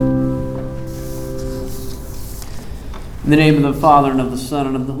In the name of the Father, and of the Son,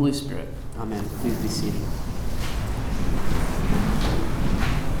 and of the Holy Spirit. Amen. Please be seated.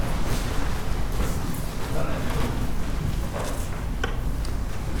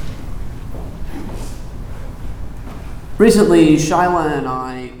 Recently, Shyla and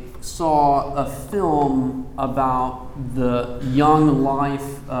I saw a film about the young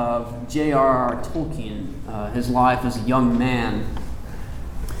life of J.R.R. Tolkien, his life as a young man.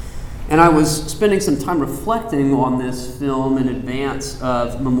 And I was spending some time reflecting on this film in advance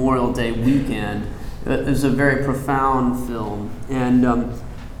of Memorial Day weekend. It was a very profound film, and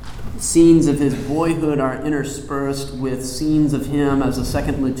scenes of his boyhood are interspersed with scenes of him as a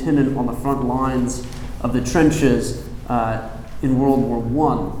second lieutenant on the front lines of the trenches in World War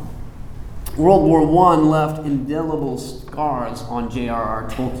I. World War I left indelible scars on J.R.R.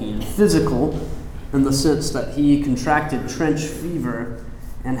 Tolkien, physical in the sense that he contracted trench fever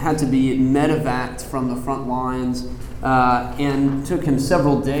and had to be medevaced from the front lines, and took him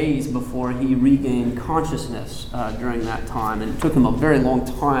several days before he regained consciousness during that time, and it took him a very long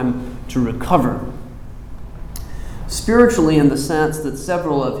time to recover. Spiritually, in the sense that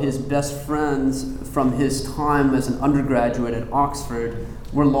several of his best friends from his time as an undergraduate at Oxford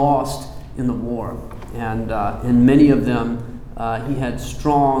were lost in the war, and many of them he had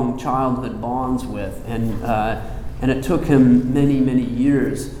strong childhood bonds with, and it took him many, many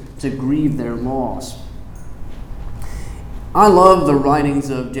years to grieve their loss. I love the writings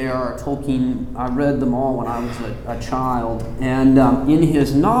of J.R.R. Tolkien. I read them all when I was a child, and in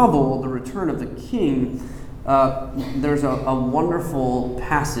his novel, The Return of the King, there's a wonderful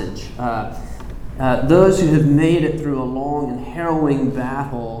passage. Those who have made it through a long and harrowing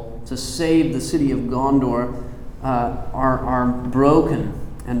battle to save the city of Gondor are broken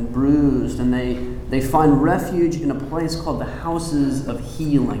and bruised, and they find refuge in a place called the Houses of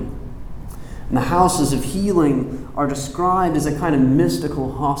Healing. And the Houses of Healing are described as a kind of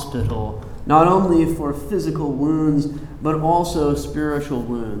mystical hospital, not only for physical wounds, but also spiritual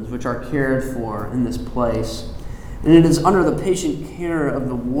wounds, which are cared for in this place. And it is under the patient care of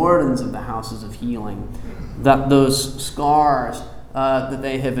the wardens of the Houses of Healing that those scars that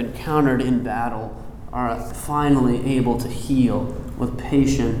they have encountered in battle are finally able to heal with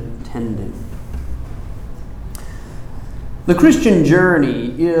patient tending. The Christian journey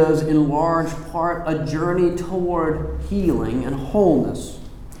is, in large part, a journey toward healing and wholeness.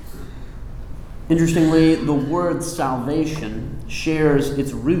 Interestingly, the word salvation shares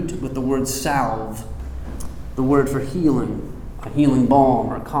its root with the word salve, the word for healing, a healing balm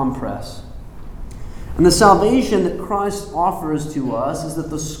or a compress. And the salvation that Christ offers to us is that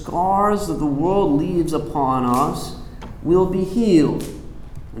the scars that the world leaves upon us will be healed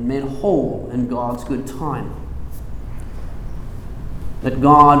and made whole in God's good time. That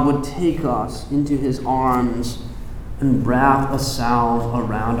God would take us into his arms and wrap a salve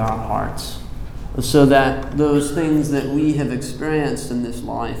around our hearts, so that those things that we have experienced in this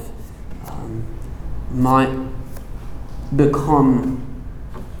life might become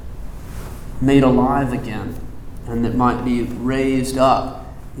made alive again, and that might be raised up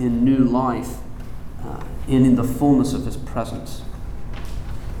in new life in the fullness of his presence.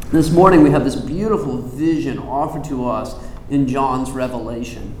 This morning we have this beautiful vision offered to us in John's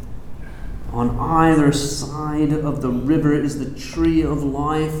Revelation. On either side of the river is the tree of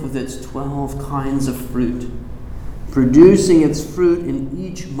life with its 12 kinds of fruit, producing its fruit in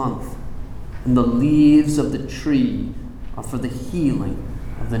each month, and the leaves of the tree are for the healing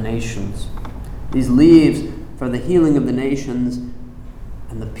of the nations. These leaves for the healing of the nations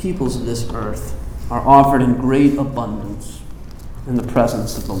and the peoples of this earth are offered in great abundance in the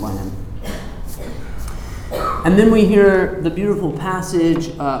presence of the Lamb. And then we hear the beautiful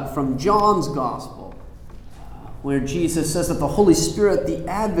passage from John's Gospel, where Jesus says that the Holy Spirit, the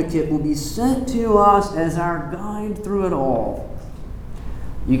Advocate, will be sent to us as our guide through it all.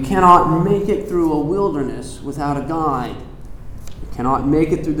 You cannot make it through a wilderness without a guide. You cannot make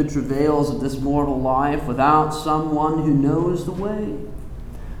it through the travails of this mortal life without someone who knows the way.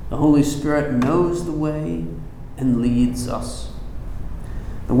 The Holy Spirit knows the way and leads us.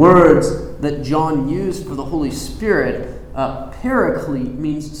 The words that John used for the Holy Spirit, paraclete,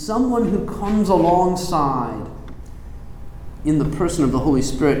 means someone who comes alongside. In the person of the Holy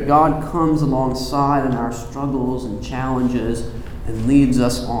Spirit, God comes alongside in our struggles and challenges and leads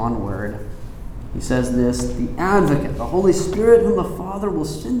us onward. He says this, the Advocate, the Holy Spirit, whom the Father will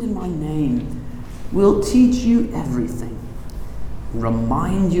send in my name, will teach you everything and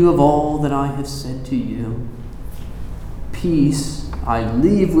remind you of all that I have said to you. Peace I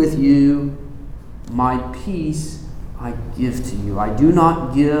leave with you, my peace I give to you. I do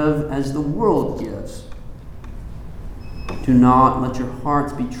not give as the world gives. Do not let your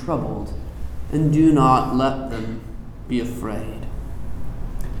hearts be troubled, and do not let them be afraid.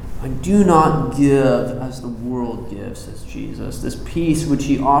 I do not give as the world gives, says Jesus. This peace which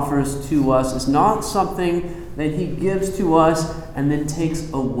he offers to us is not something that he gives to us and then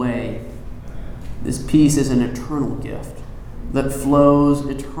takes away. This peace is an eternal gift that flows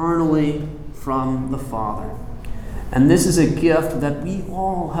eternally from the Father. And this is a gift that we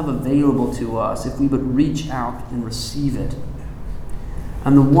all have available to us if we would reach out and receive it.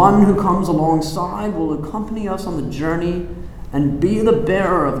 And the one who comes alongside will accompany us on the journey and be the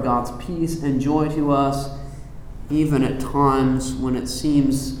bearer of God's peace and joy to us, even at times when it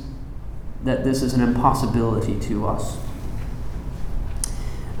seems that this is an impossibility to us.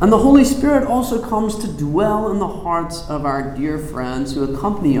 And the Holy Spirit also comes to dwell in the hearts of our dear friends who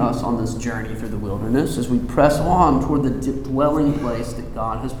accompany us on this journey through the wilderness as we press on toward the dwelling place that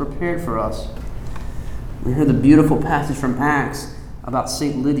God has prepared for us. We hear the beautiful passage from Acts about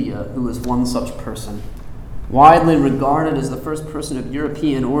St. Lydia, who was one such person. Widely regarded as the first person of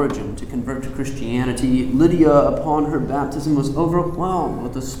European origin to convert to Christianity, Lydia, upon her baptism, was overwhelmed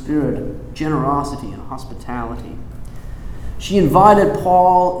with the spirit of generosity and hospitality. She invited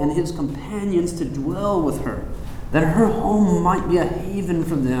Paul and his companions to dwell with her, that her home might be a haven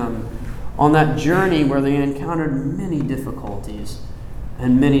for them on that journey where they encountered many difficulties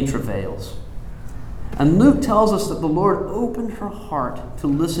and many travails. And Luke tells us that the Lord opened her heart to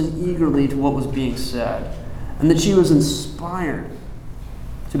listen eagerly to what was being said, and that she was inspired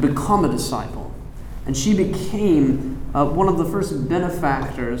to become a disciple. And she became one of the first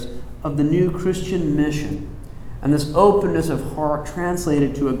benefactors of the new Christian mission. And this openness of heart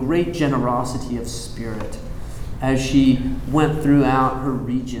translated to a great generosity of spirit as she went throughout her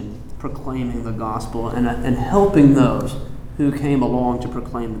region proclaiming the gospel and helping those who came along to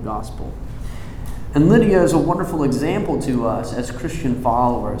proclaim the gospel. And Lydia is a wonderful example to us as Christian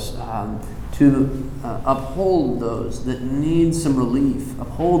followers to uphold those that need some relief,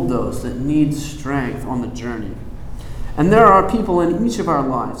 uphold those that need strength on the journey. And there are people in each of our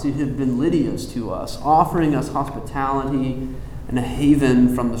lives who have been Lydias to us, offering us hospitality and a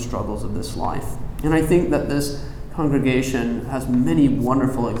haven from the struggles of this life. And I think that this congregation has many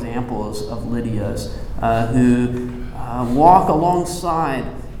wonderful examples of Lydias who walk alongside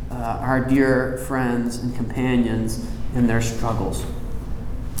our dear friends and companions in their struggles.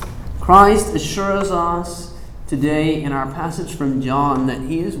 Christ assures us today in our passage from John that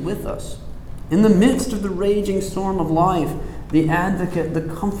he is with us. In the midst of the raging storm of life, the advocate, the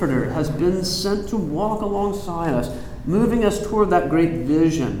comforter, has been sent to walk alongside us, moving us toward that great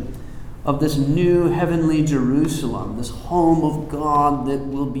vision of this new heavenly Jerusalem, this home of God that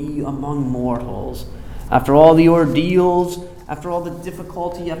will be among mortals. After all the ordeals, after all the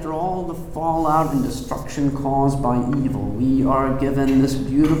difficulty, after all the fallout and destruction caused by evil, we are given this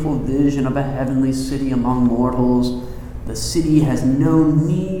beautiful vision of a heavenly city among mortals. The city has no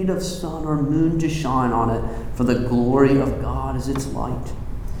need of sun or moon to shine on it, for the glory of God is its light,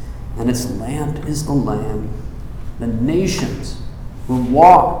 and its lamp is the Lamb. The nations will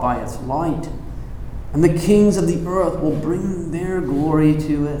walk by its light, and the kings of the earth will bring their glory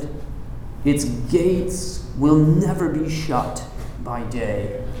to it. Its gates will never be shut by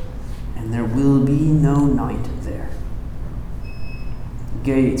day, and there will be no night there.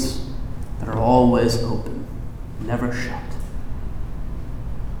 Gates that are always open, never shut.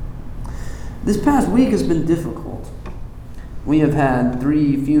 This past week has been difficult. We have had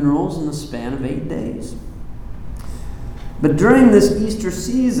 3 funerals in the span of 8 days. But during this Easter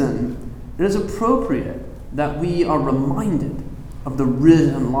season, it is appropriate that we are reminded of the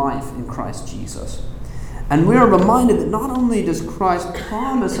risen life in Christ Jesus. And we are reminded that not only does Christ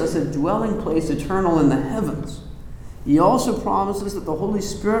promise us a dwelling place eternal in the heavens, he also promises that the Holy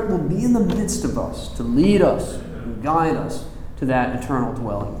Spirit will be in the midst of us to lead us and guide us to that eternal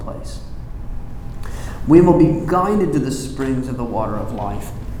dwelling place. We will be guided to the springs of the water of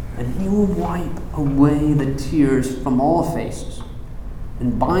life, and he will wipe away the tears from all faces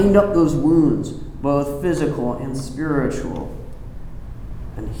and bind up those wounds, both physical and spiritual,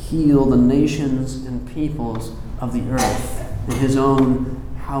 and heal the nations and peoples of the earth in his own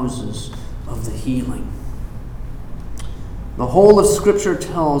houses of the healing. The whole of Scripture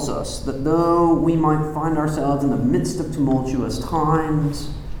tells us that though we might find ourselves in the midst of tumultuous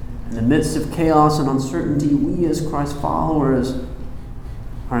times, in the midst of chaos and uncertainty, we as Christ followers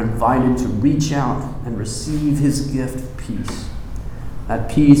are invited to reach out and receive his gift of peace, that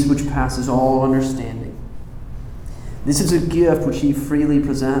peace which passes all understanding. This is a gift which he freely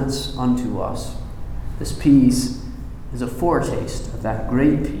presents unto us. This peace is a foretaste of that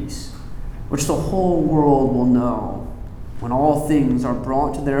great peace which the whole world will know when all things are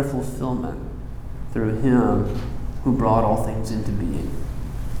brought to their fulfillment through him who brought all things into being.